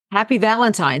Happy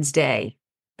Valentine's Day.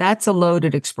 That's a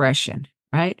loaded expression,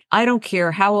 right? I don't care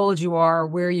how old you are,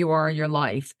 where you are in your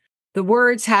life. The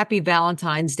words Happy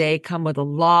Valentine's Day come with a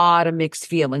lot of mixed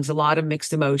feelings, a lot of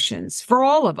mixed emotions for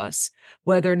all of us,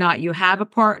 whether or not you have a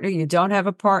partner, you don't have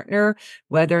a partner,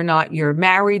 whether or not you're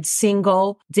married,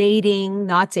 single, dating,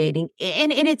 not dating.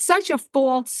 And it's such a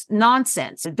false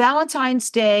nonsense. Valentine's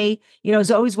Day,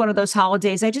 is always one of those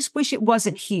holidays. I just wish it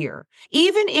wasn't here.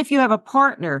 Even if you have a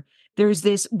partner, there's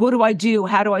this, what do I do?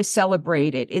 How do I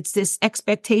celebrate it? It's this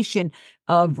expectation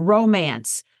of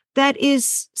romance that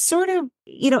is sort of,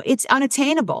 it's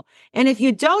unattainable. And if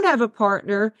you don't have a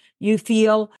partner, you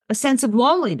feel a sense of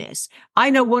loneliness. I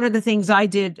know one of the things I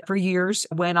did for years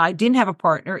when I didn't have a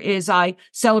partner is I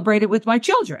celebrated with my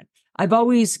children. I've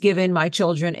always given my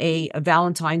children a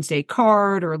Valentine's Day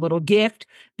card or a little gift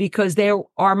because they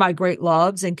are my great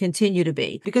loves and continue to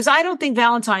be. Because I don't think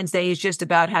Valentine's Day is just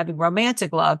about having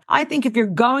romantic love. I think if you're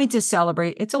going to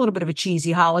celebrate, it's a little bit of a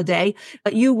cheesy holiday,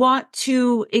 but you want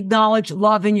to acknowledge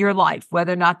love in your life,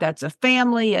 whether or not that's a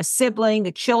family, a sibling,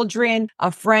 a children, a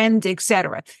friend,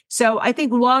 etc. So I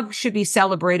think love should be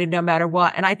celebrated no matter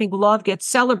what. And I think love gets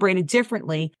celebrated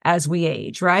differently as we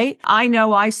age, right? I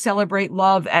know I celebrate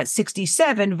love at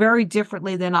 67 very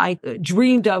differently than I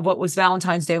dreamed of what was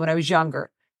Valentine's Day when I was younger.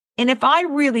 And if I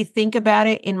really think about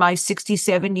it in my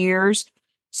 67 years,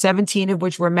 17 of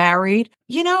which were married,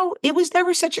 it was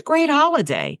never such a great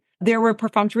holiday. There were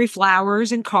perfunctory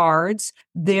flowers and cards.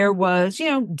 There was,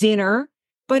 dinner,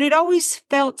 but it always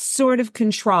felt sort of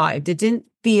contrived. It didn't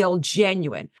feel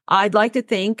genuine. I'd like to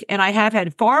think, and I have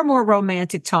had far more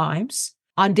romantic times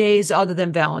on days other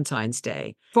than Valentine's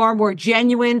Day, far more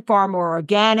genuine, far more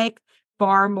organic,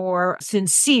 far more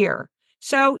sincere.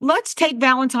 So let's take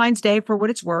Valentine's Day for what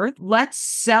it's worth. Let's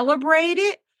celebrate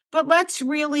it, but let's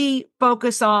really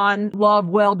focus on love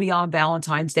well beyond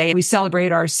Valentine's Day. We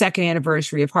celebrate our second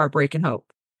anniversary of Heartbreak and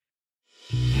Hope.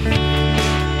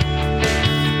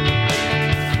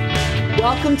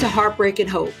 Welcome to Heartbreak and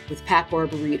Hope with Pat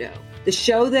Barbarito, the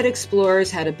show that explores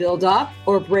how to build up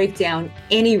or break down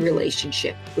any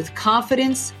relationship with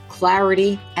confidence,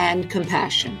 clarity, and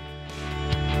compassion.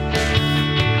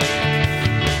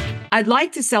 I'd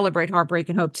like to celebrate Heartbreak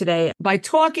and Hope today by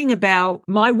talking about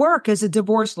my work as a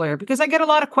divorce lawyer, because I get a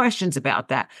lot of questions about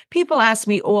that. People ask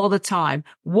me all the time,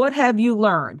 what have you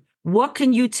learned? What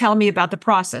can you tell me about the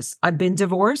process? I've been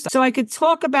divorced, so I could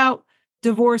talk about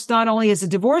divorce not only as a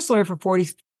divorce lawyer for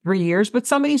 43 years, but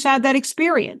somebody who's had that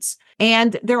experience.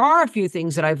 And there are a few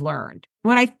things that I've learned.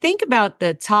 When I think about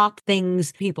the top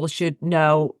things people should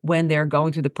know when they're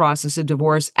going through the process of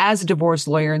divorce as a divorce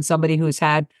lawyer and somebody who's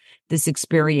had this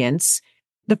experience,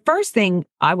 the first thing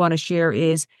I want to share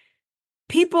is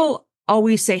people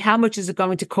always say, how much is it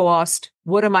going to cost?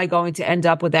 What am I going to end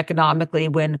up with economically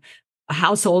when a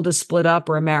household is split up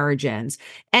or a marriage ends?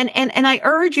 And I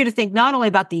urge you to think not only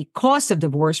about the cost of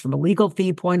divorce from a legal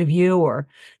fee point of view or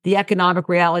the economic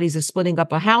realities of splitting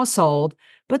up a household,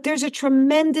 but there's a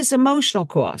tremendous emotional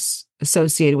cost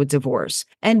associated with divorce.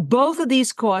 And both of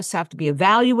these costs have to be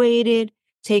evaluated,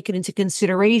 taken into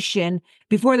consideration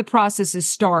before the process is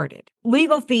started.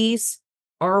 Legal fees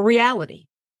are a reality,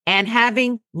 and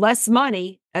having less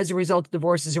money as a result of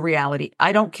divorce is a reality.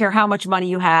 I don't care how much money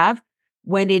you have.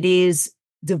 When it is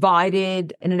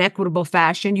divided in an equitable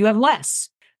fashion, you have less.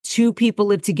 Two people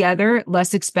live together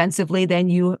less expensively than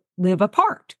you live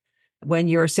apart. When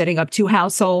you're setting up two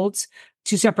households,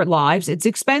 two separate lives, it's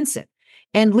expensive.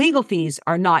 And legal fees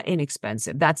are not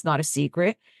inexpensive. That's not a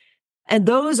secret. And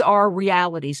those are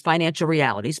realities, financial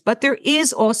realities. But there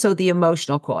is also the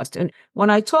emotional cost. And when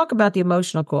I talk about the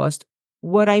emotional cost,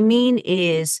 what I mean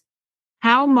is,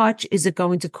 how much is it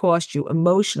going to cost you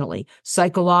emotionally,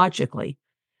 psychologically,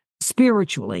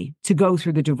 spiritually to go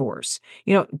through the divorce?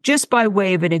 Just by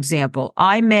way of an example,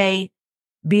 I may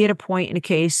be at a point in a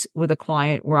case with a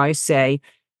client where I say,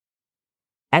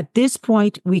 at this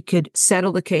point, we could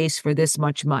settle the case for this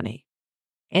much money,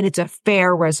 and it's a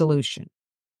fair resolution.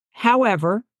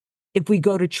 However, if we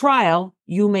go to trial,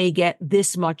 you may get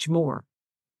this much more.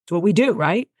 It's what we do,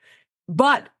 right?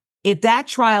 But if that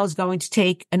trial is going to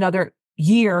take another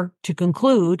year to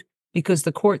conclude because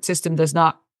the court system does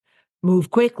not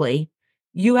move quickly,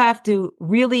 you have to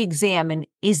really examine,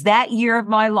 is that year of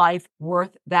my life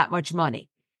worth that much money?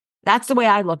 That's the way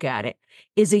I look at it.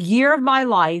 Is a year of my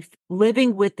life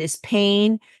living with this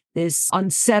pain, this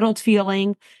unsettled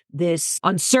feeling, this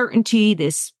uncertainty,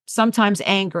 this sometimes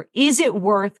anger, is it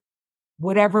worth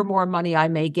whatever more money I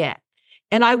may get?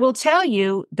 And I will tell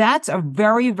you, that's a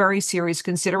very, very serious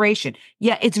consideration.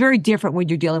 Yeah, it's very different when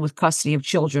you're dealing with custody of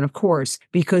children, of course,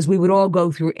 because we would all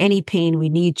go through any pain we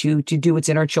need to do what's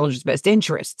in our children's best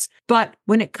interests. But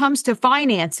when it comes to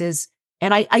finances,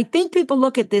 and I think people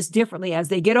look at this differently as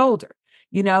they get older.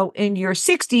 You know, in your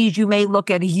 60s, you may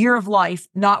look at a year of life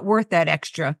not worth that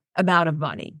extra amount of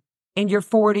money. In your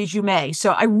 40s, you may.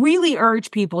 So I really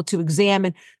urge people to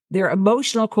examine their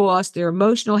emotional cost, their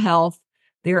emotional health,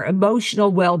 their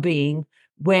emotional well-being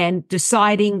when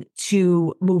deciding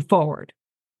to move forward.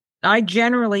 I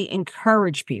generally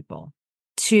encourage people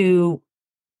to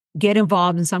get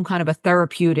involved in some kind of a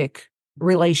therapeutic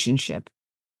relationship.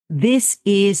 This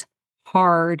is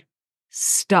hard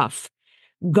stuff.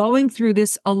 Going through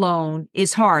this alone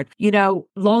is hard. You know,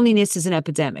 loneliness is an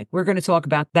epidemic. We're going to talk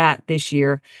about that this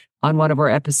year on one of our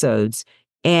episodes.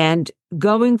 And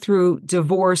going through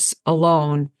divorce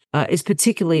alone is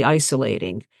particularly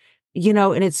isolating. You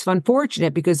know, and it's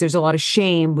unfortunate because there's a lot of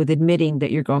shame with admitting that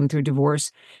you're going through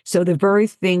divorce. So the very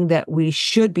thing that we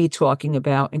should be talking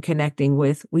about and connecting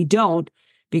with, we don't,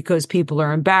 because people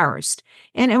are embarrassed.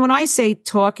 And when I say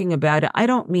talking about it, I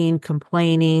don't mean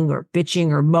complaining or bitching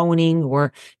or moaning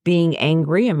or being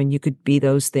angry. I mean, you could be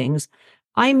those things.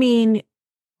 I mean,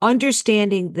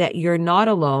 understanding that you're not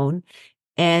alone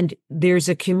and there's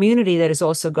a community that is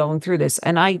also going through this.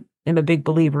 And I am a big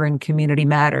believer in community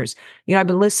matters. You know, I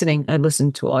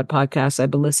listened to a lot of podcasts.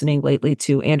 I've been listening lately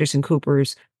to Anderson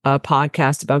Cooper's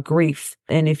podcast about grief.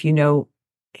 And if you know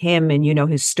him and you know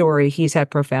his story, he's had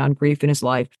profound grief in his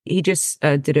life. He just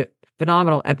did a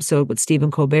phenomenal episode with Stephen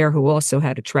Colbert, who also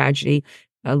had a tragedy,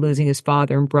 losing his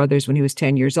father and brothers when he was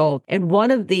 10 years old. And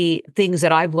one of the things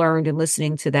that I've learned in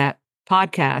listening to that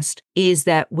podcast is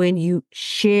that when you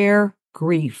share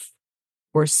grief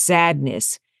or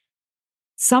sadness,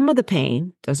 some of the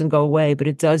pain doesn't go away, but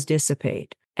it does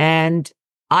dissipate. And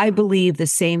I believe the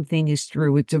same thing is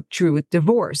true with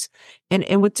divorce.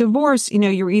 And with divorce, you know,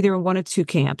 you're either in one of two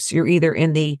camps. You're either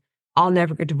in the I'll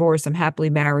never get divorced, I'm happily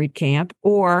married camp,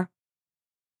 or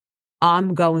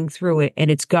I'm going through it and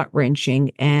it's gut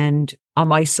wrenching and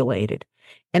I'm isolated.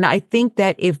 And I think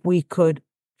that if we could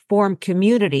form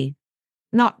community,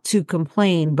 not to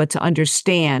complain, but to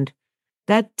understand,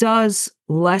 that does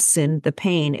lessen the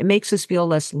pain. It makes us feel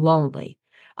less lonely.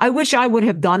 I wish I would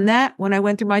have done that when I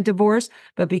went through my divorce,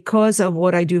 but because of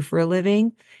what I do for a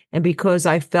living and because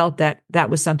I felt that that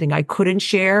was something I couldn't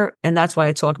share, and that's why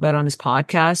I talk about it on this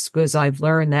podcast, because I've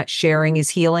learned that sharing is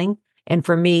healing. And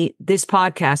for me, this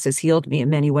podcast has healed me in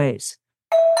many ways.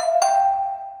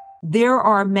 There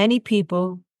are many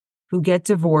people who get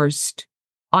divorced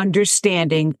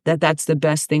understanding that that's the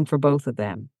best thing for both of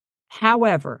them.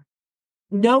 However,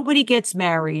 nobody gets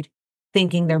married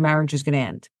thinking their marriage is going to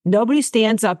end. Nobody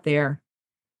stands up there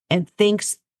and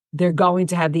thinks they're going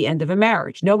to have the end of a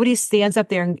marriage. Nobody stands up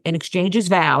there and exchanges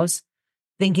vows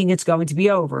thinking it's going to be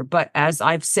over. But as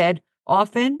I've said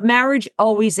often, marriage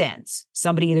always ends.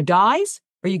 Somebody either dies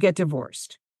or you get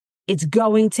divorced. It's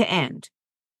going to end.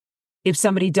 If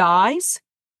somebody dies,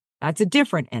 that's a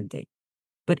different ending.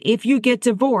 But if you get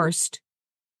divorced,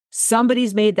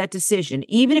 somebody's made that decision.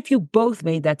 Even if you both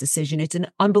made that decision, it's an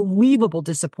unbelievable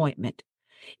disappointment.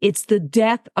 It's the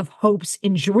death of hopes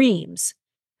and dreams.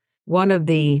 One of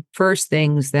the first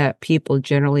things that people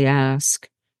generally ask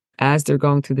as they're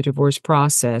going through the divorce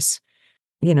process,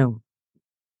 you know,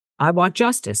 I want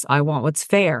justice. I want what's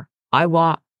fair. I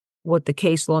want what the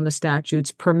case law and the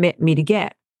statutes permit me to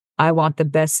get. I want the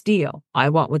best deal. I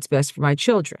want what's best for my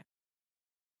children.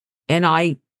 And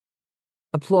I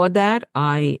applaud that.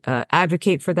 I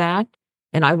advocate for that.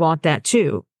 And I want that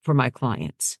too for my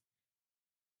clients.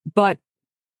 But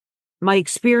my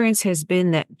experience has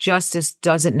been that justice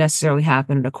doesn't necessarily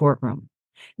happen in a courtroom.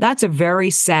 That's a very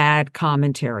sad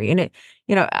commentary. And it,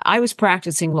 you know, I was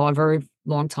practicing law a very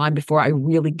long time before I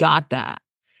really got that.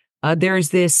 There's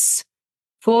this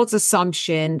false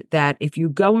assumption that if you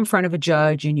go in front of a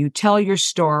judge and you tell your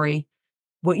story,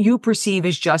 what you perceive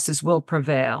as justice will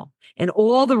prevail. And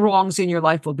all the wrongs in your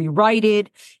life will be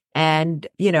righted and,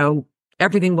 you know,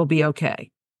 everything will be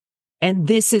okay. And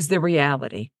this is the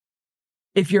reality.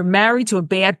 If you're married to a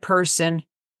bad person,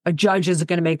 a judge isn't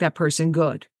going to make that person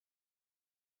good.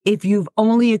 If you've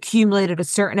only accumulated a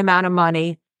certain amount of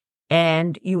money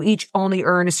and you each only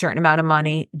earn a certain amount of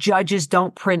money, judges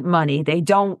don't print money. They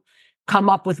don't come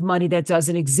up with money that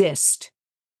doesn't exist.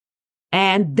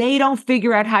 And they don't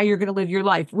figure out how you're going to live your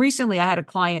life. Recently, I had a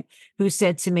client who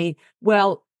said to me,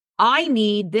 well, I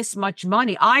need this much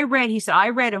money. I read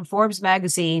in Forbes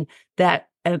magazine that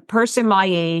a person my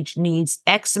age needs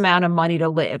X amount of money to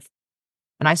live.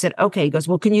 And I said, okay. He goes,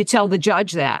 well, can you tell the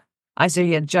judge that? I say,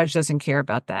 yeah, the judge doesn't care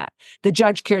about that. The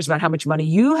judge cares about how much money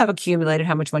you have accumulated,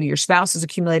 how much money your spouse has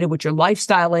accumulated, what your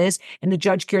lifestyle is. And the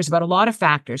judge cares about a lot of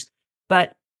factors.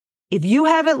 But if you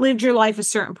haven't lived your life a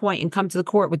certain point and come to the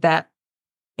court with that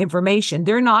information,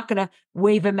 they're not going to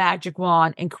wave a magic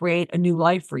wand and create a new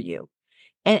life for you.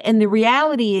 And the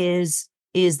reality is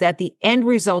that the end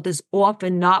result is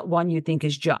often not one you think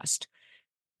is just.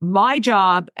 My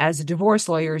job as a divorce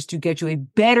lawyer is to get you a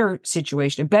better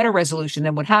situation, a better resolution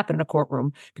than what happened in a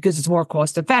courtroom because it's more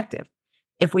cost effective.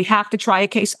 If we have to try a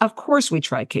case, of course we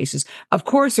try cases. Of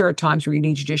course there are times where you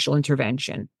need judicial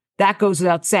intervention. That goes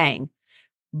without saying.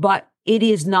 But it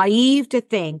is naive to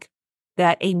think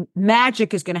that a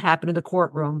magic is going to happen in the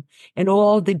courtroom and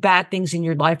all the bad things in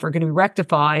your life are going to be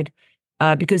rectified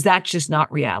because that's just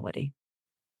not reality.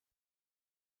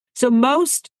 So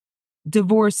most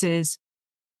divorces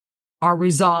are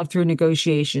resolved through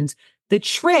negotiations. The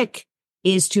trick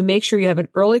is to make sure you have an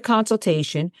early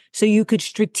consultation so you could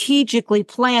strategically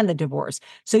plan the divorce.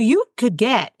 So you could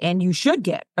get, and you should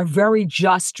get, a very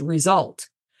just result.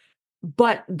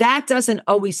 But that doesn't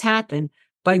always happen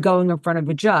by going in front of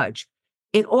a judge.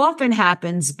 It often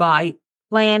happens by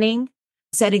planning,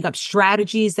 setting up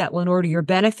strategies that will inure to your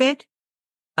benefit,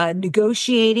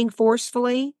 negotiating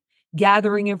forcefully,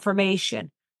 gathering information.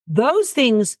 Those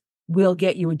things will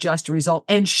get you a just result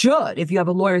and should if you have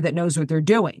a lawyer that knows what they're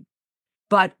doing.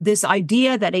 But this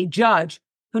idea that a judge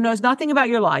who knows nothing about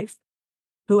your life,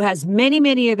 who has many,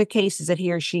 many of the cases that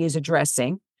he or she is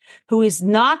addressing, who is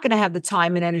not going to have the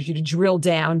time and energy to drill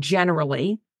down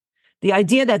generally, the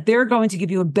idea that they're going to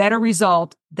give you a better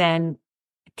result than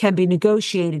can be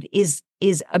negotiated is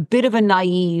a bit of a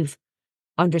naive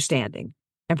understanding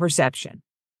and perception.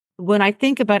 When I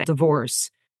think about divorce,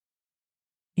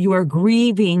 you are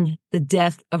grieving the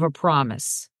death of a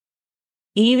promise.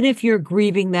 Even if you're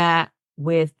grieving that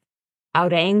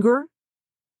without anger,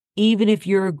 even if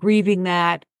you're grieving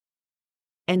that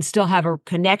and still have a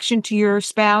connection to your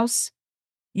spouse,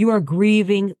 you are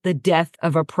grieving the death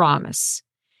of a promise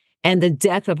and the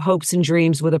death of hopes and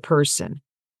dreams with a person.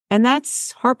 And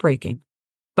that's heartbreaking.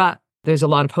 But there's a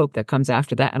lot of hope that comes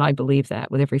after that. And I believe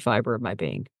that with every fiber of my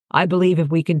being. I believe if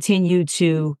we continue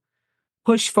to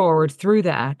push forward through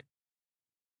that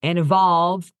and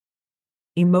evolve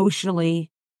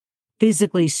emotionally,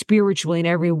 physically, spiritually, in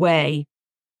every way,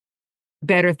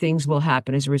 better things will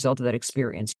happen as a result of that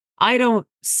experience. I don't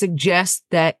suggest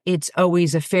that it's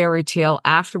always a fairy tale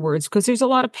afterwards because there's a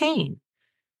lot of pain.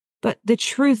 But the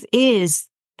truth is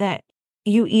that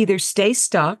you either stay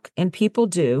stuck, and people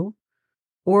do,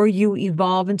 or you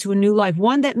evolve into a new life,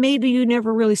 one that maybe you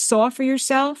never really saw for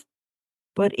yourself,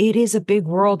 but it is a big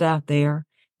world out there.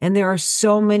 And there are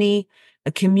so many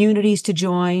communities to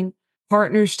join,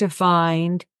 partners to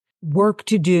find, work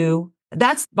to do.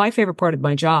 That's my favorite part of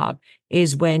my job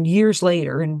is when years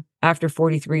later, and after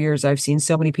 43 years, I've seen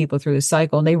so many people through the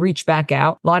cycle and they reach back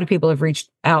out. A lot of people have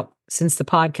reached out since the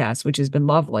podcast, which has been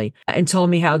lovely, and told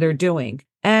me how they're doing.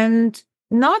 And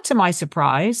not to my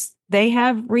surprise, they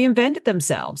have reinvented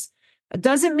themselves. It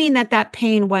doesn't mean that that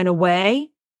pain went away.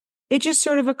 It just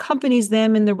sort of accompanies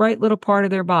them in the right little part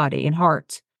of their body and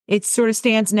heart. It sort of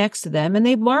stands next to them and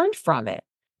they've learned from it.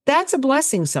 That's a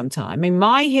blessing sometimes. I mean,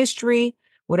 my history,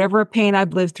 whatever pain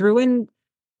I've lived through, and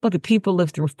look, people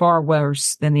live through far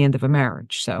worse than the end of a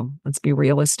marriage. So let's be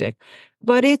realistic.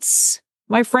 But it's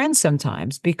my friend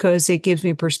sometimes because it gives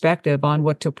me perspective on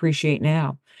what to appreciate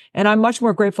now. And I'm much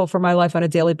more grateful for my life on a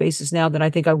daily basis now than I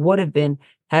think I would have been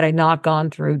had I not gone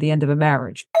through the end of a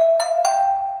marriage.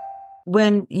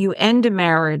 When you end a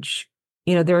marriage,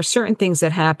 there are certain things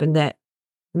that happen that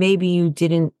maybe you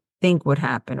didn't think would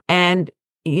happen. And,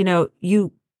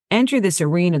 you enter this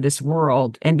arena, this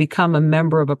world, and become a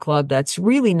member of a club that's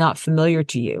really not familiar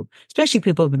to you, especially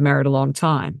people who've been married a long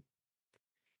time.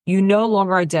 You no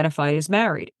longer identify as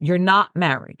married. You're not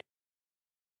married.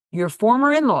 Your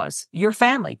former in-laws, your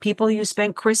family, people you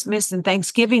spent Christmas and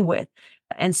Thanksgiving with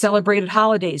and celebrated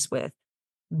holidays with,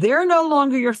 they're no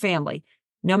longer your family,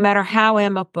 no matter how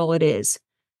amicable it is.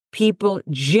 People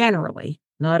generally,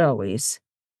 not always,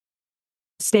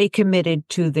 stay committed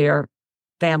to their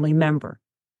family member.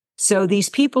 So these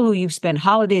people who you've spent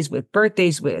holidays with,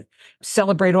 birthdays with,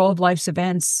 celebrate all of life's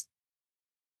events,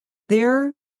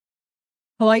 they're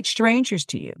polite strangers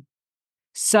to you.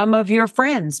 Some of your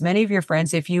friends, many of your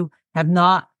friends, if you have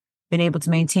not been able to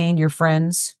maintain your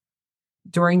friends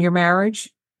during your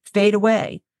marriage, fade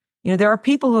away. There are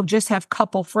people who just have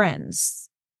couple friends.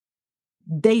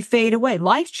 They fade away.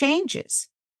 Life changes.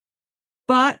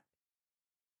 But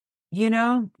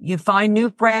you find new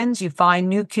friends, you find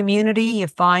new community, you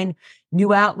find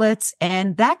new outlets,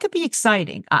 and that could be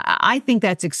exciting. I think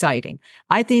that's exciting.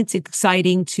 I think it's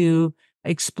exciting to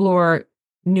explore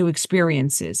new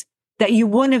experiences that you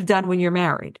wouldn't have done when you're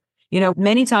married.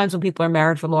 Many times when people are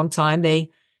married for a long time, they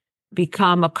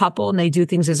become a couple and they do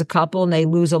things as a couple and they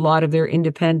lose a lot of their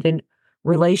independent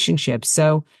relationships.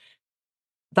 So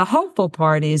the hopeful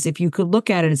part is if you could look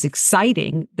at it as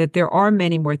exciting, that there are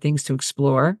many more things to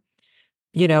explore,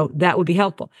 that would be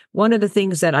helpful. One of the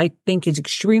things that I think is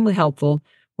extremely helpful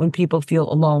when people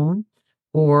feel alone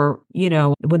or,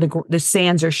 when the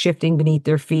sands are shifting beneath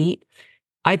their feet,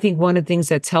 I think one of the things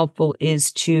that's helpful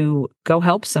is to go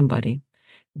help somebody.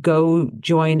 Go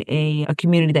join a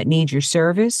community that needs your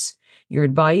service, your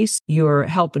advice, your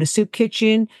help in a soup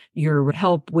kitchen, your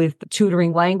help with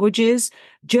tutoring languages.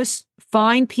 Just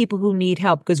find people who need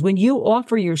help, because when you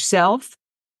offer yourself,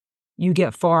 you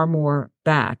get far more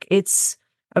back. It's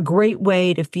a great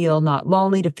way to feel not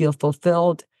lonely, to feel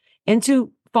fulfilled, and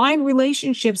to find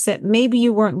relationships that maybe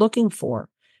you weren't looking for,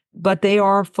 but they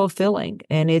are fulfilling.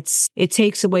 And it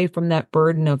takes away from that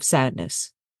burden of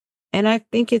sadness. And I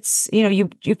think it's,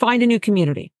 you find a new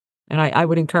community, and I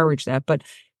would encourage that, but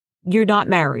you're not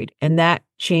married, and that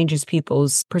changes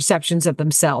people's perceptions of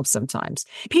themselves sometimes.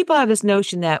 People have this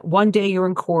notion that one day you're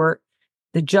in court,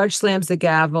 the judge slams the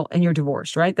gavel and you're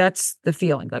divorced, right? That's the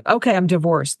feeling. Like, okay, I'm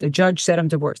divorced. The judge said I'm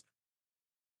divorced.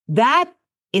 That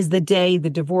is the day the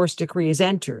divorce decree is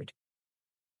entered.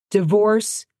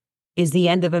 Divorce is the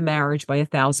end of a marriage by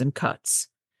 1,000 cuts.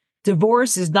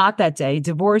 Divorce is not that day.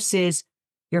 Divorce is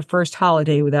your first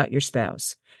holiday without your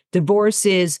spouse. Divorce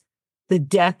is the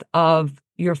death of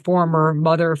your former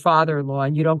mother or father-in-law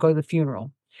and you don't go to the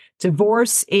funeral.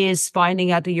 Divorce is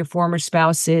finding out that your former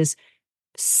spouse is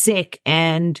sick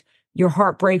and your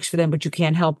heart breaks for them, but you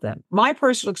can't help them. My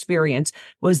personal experience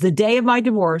was the day of my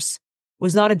divorce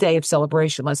was not a day of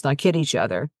celebration. Let's not kid each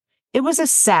other. It was a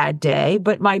sad day,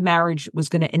 but my marriage was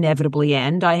going to inevitably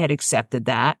end. I had accepted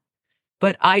that.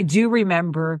 But I do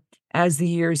remember as the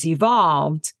years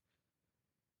evolved,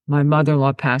 my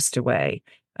mother-in-law passed away.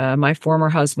 My former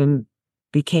husband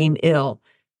became ill.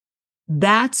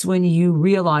 That's when you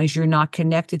realize you're not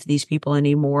connected to these people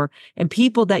anymore. And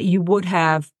people that you would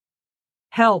have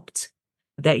helped,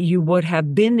 that you would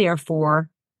have been there for,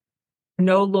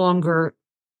 no longer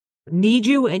need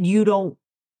you, and you don't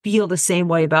feel the same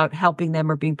way about helping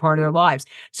them or being part of their lives.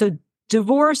 So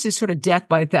divorce is sort of death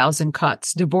by 1,000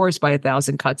 cuts, divorce by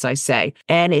 1,000 cuts, I say.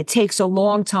 And it takes a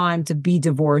long time to be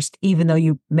divorced, even though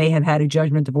you may have had a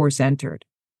judgment divorce entered.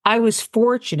 I was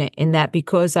fortunate in that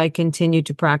because I continued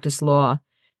to practice law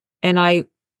and I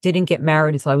didn't get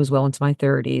married until I was well into my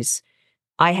 30s.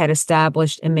 I had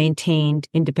established and maintained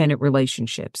independent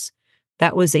relationships.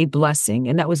 That was a blessing,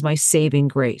 and that was my saving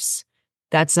grace.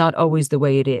 That's not always the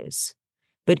way it is.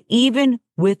 But even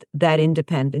with that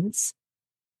independence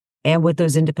and with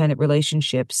those independent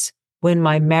relationships, when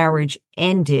my marriage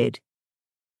ended,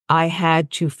 I had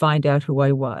to find out who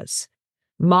I was.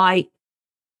 My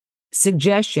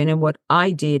suggestion and what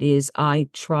I did is I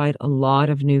tried a lot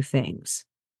of new things,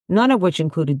 none of which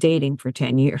included dating for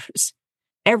 10 years.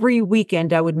 Every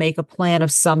weekend, I would make a plan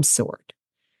of some sort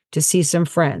to see some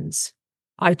friends.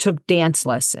 I took dance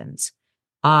lessons.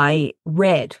 I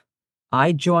read.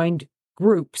 I joined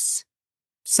groups.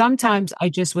 Sometimes I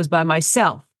just was by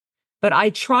myself, but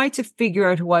I tried to figure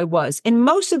out who I was. And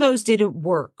most of those didn't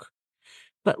work.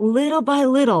 But little by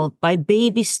little, by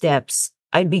baby steps,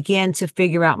 I began to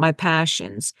figure out my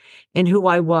passions and who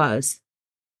I was.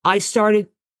 I started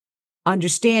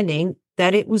understanding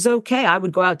that it was okay. I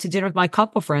would go out to dinner with my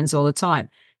couple friends all the time.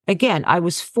 Again, I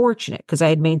was fortunate because I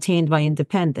had maintained my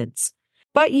independence.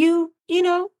 But you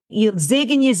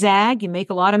zig and you zag, you make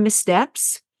a lot of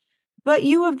missteps, but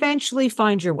you eventually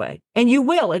find your way, and you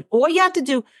will. And all you have to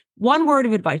do, one word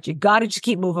of advice, you got to just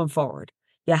keep moving forward.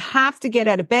 You have to get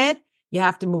out of bed. You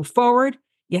have to move forward.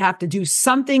 You have to do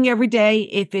something every day.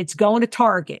 If it's going to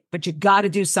Target, but you got to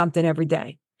do something every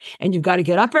day. And you've got to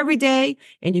get up every day,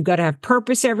 and you've got to have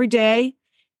purpose every day.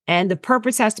 And the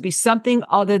purpose has to be something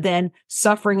other than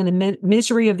suffering in the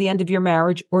misery of the end of your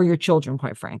marriage or your children,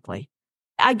 quite frankly.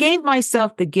 I gave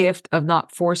myself the gift of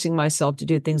not forcing myself to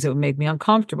do things that would make me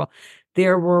uncomfortable.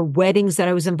 There were weddings that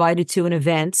I was invited to and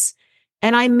events,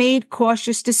 and I made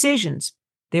cautious decisions.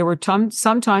 There were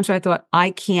some times where I thought,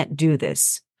 I can't do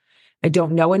this. I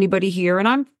don't know anybody here, and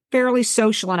I'm fairly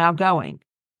social and outgoing.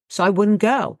 So I wouldn't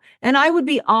go. And I would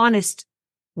be honest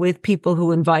with people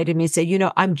who invited me and say,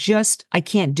 I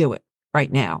can't do it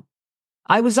right now.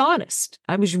 I was honest.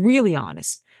 I was really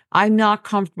honest. I'm not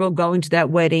comfortable going to that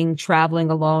wedding, traveling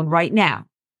alone right now.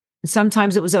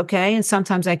 Sometimes it was okay. And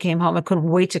sometimes I came home, I couldn't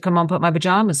wait to come home and put my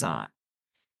pajamas on.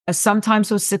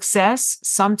 Sometimes it was success.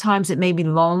 Sometimes it made me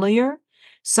lonelier.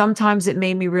 Sometimes it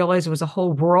made me realize there was a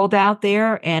whole world out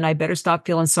there and I better stop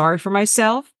feeling sorry for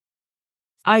myself.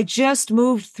 I just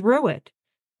moved through it.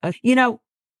 You know,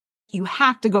 you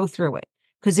have to go through it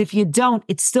because if you don't,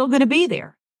 it's still going to be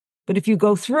there. But if you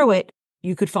go through it,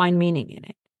 you could find meaning in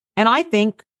it. And I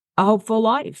think a hopeful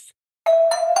life.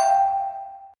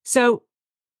 So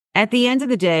at the end of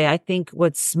the day, I think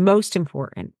what's most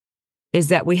important is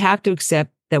that we have to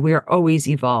accept that we are always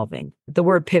evolving. The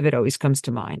word pivot always comes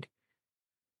to mind.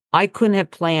 I couldn't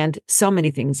have planned so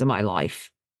many things in my life.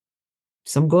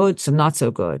 Some good, some not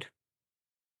so good.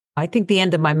 I think the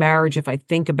end of my marriage, if I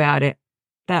think about it,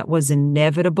 that was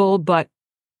inevitable, but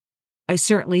I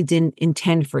certainly didn't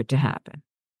intend for it to happen.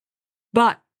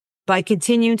 But by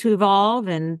continuing to evolve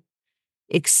and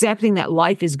accepting that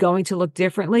life is going to look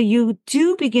differently, you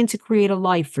do begin to create a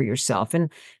life for yourself. And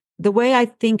the way I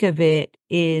think of it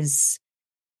is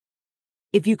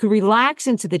if you could relax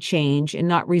into the change and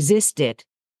not resist it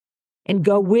and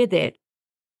go with it,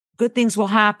 good things will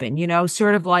happen,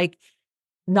 sort of like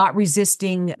not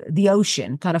resisting the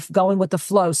ocean, kind of going with the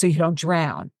flow so you don't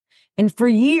drown. And for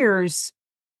years,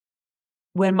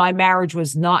 when my marriage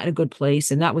was not in a good place,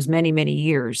 and that was many, many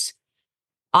years,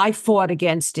 I fought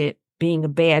against it being a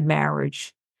bad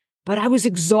marriage, but I was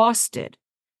exhausted.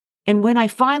 And when I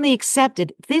finally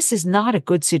accepted, this is not a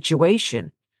good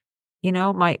situation.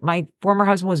 My former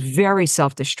husband was very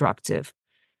self-destructive.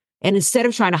 And instead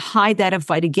of trying to hide that and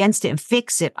fight against it and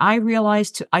fix it, I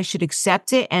realized I should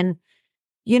accept it. And,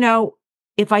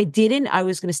 if I didn't, I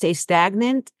was going to stay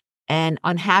stagnant and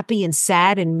unhappy and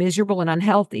sad and miserable and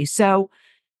unhealthy. So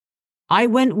I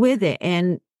went with it.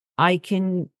 And I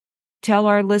can tell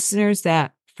our listeners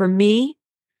that for me,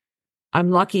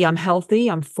 I'm lucky I'm healthy.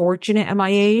 I'm fortunate at my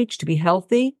age to be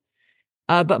healthy.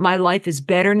 But my life is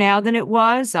better now than it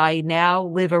was. I now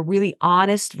live a really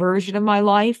honest version of my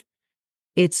life.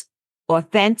 It's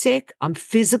authentic. I'm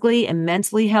physically and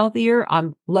mentally healthier.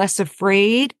 I'm less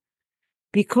afraid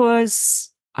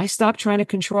because I stopped trying to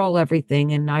control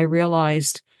everything and I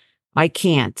realized I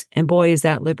can't. And boy, is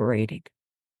that liberating.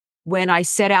 When I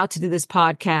set out to do this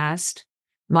podcast,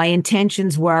 my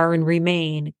intentions were and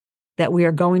remain that we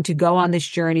are going to go on this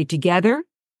journey together.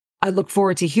 I look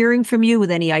forward to hearing from you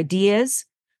with any ideas,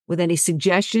 with any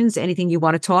suggestions, anything you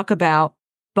want to talk about.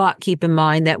 But keep in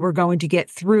mind that we're going to get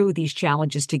through these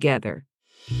challenges together.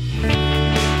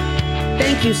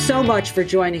 Thank you so much for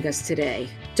joining us today.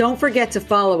 Don't forget to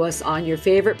follow us on your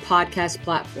favorite podcast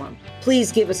platform.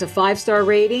 Please give us a 5-star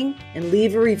rating and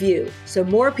leave a review so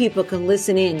more people can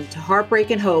listen in to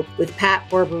Heartbreak and Hope with Pat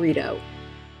Barbarito.